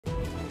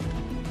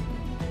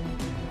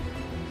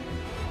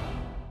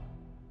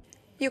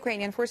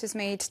Ukrainian forces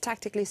made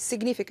tactically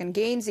significant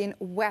gains in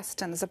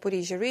western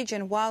Zaporizhzhia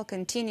region while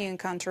continuing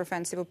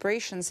counteroffensive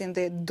operations in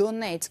the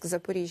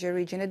Donetsk-Zaporizhzhia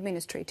region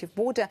administrative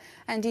border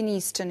and in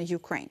eastern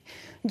Ukraine.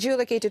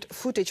 Geolocated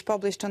footage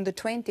published on the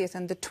 20th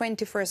and the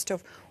 21st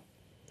of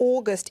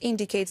August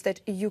indicates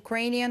that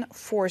Ukrainian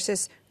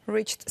forces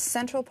reached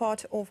central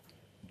part of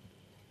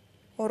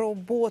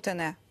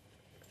Robotene,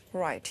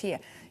 right here.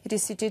 It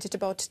is situated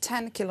about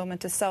 10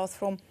 kilometers south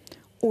from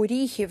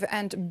Orikhiv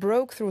and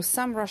broke through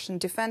some Russian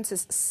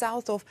defenses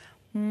south of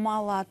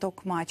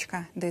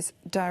Malatokmachka, this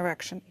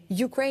direction.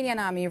 Ukrainian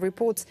army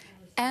reports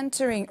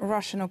entering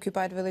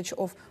Russian-occupied village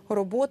of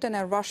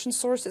Robotene. Russian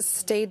sources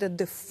state that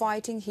the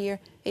fighting here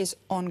is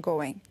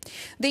ongoing.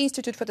 The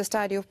Institute for the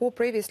Study of War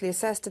previously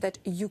assessed that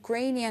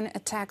Ukrainian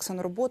attacks on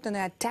Robotene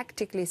are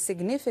tactically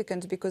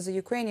significant because the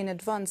Ukrainian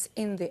advance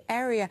in the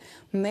area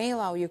may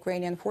allow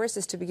Ukrainian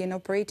forces to begin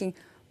operating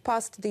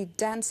past the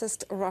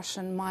densest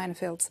Russian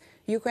minefields.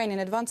 Ukrainian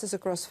advances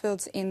across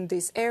fields in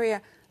this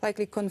area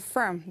likely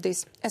confirm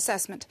this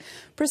assessment.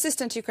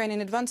 Persistent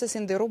Ukrainian advances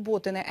in the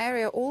Robotene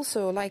area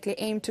also likely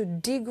aim to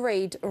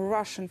degrade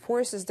Russian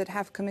forces that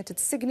have committed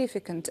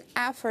significant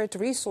effort,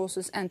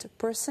 resources and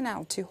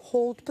personnel to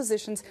hold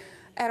positions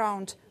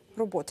around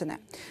Robotene.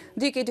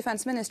 The UK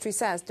Defense Ministry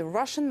says the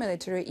Russian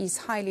military is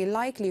highly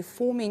likely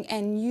forming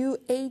a new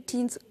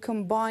 18th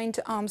Combined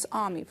Arms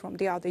Army from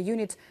the other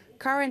units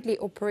currently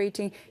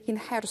operating in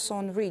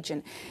Kherson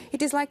region.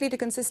 It is likely to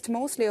consist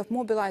mostly of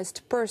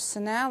mobilized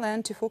personnel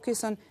and to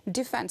focus on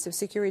defensive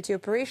security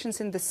operations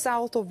in the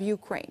south of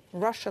Ukraine.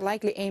 Russia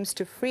likely aims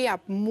to free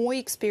up more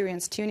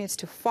experienced units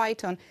to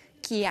fight on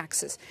key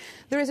axes.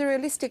 There is a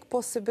realistic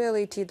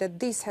possibility that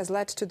this has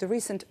led to the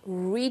recent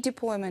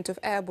redeployment of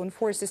airborne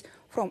forces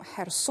from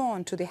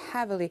Kherson to the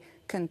heavily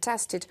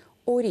contested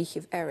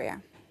Orikhiv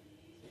area.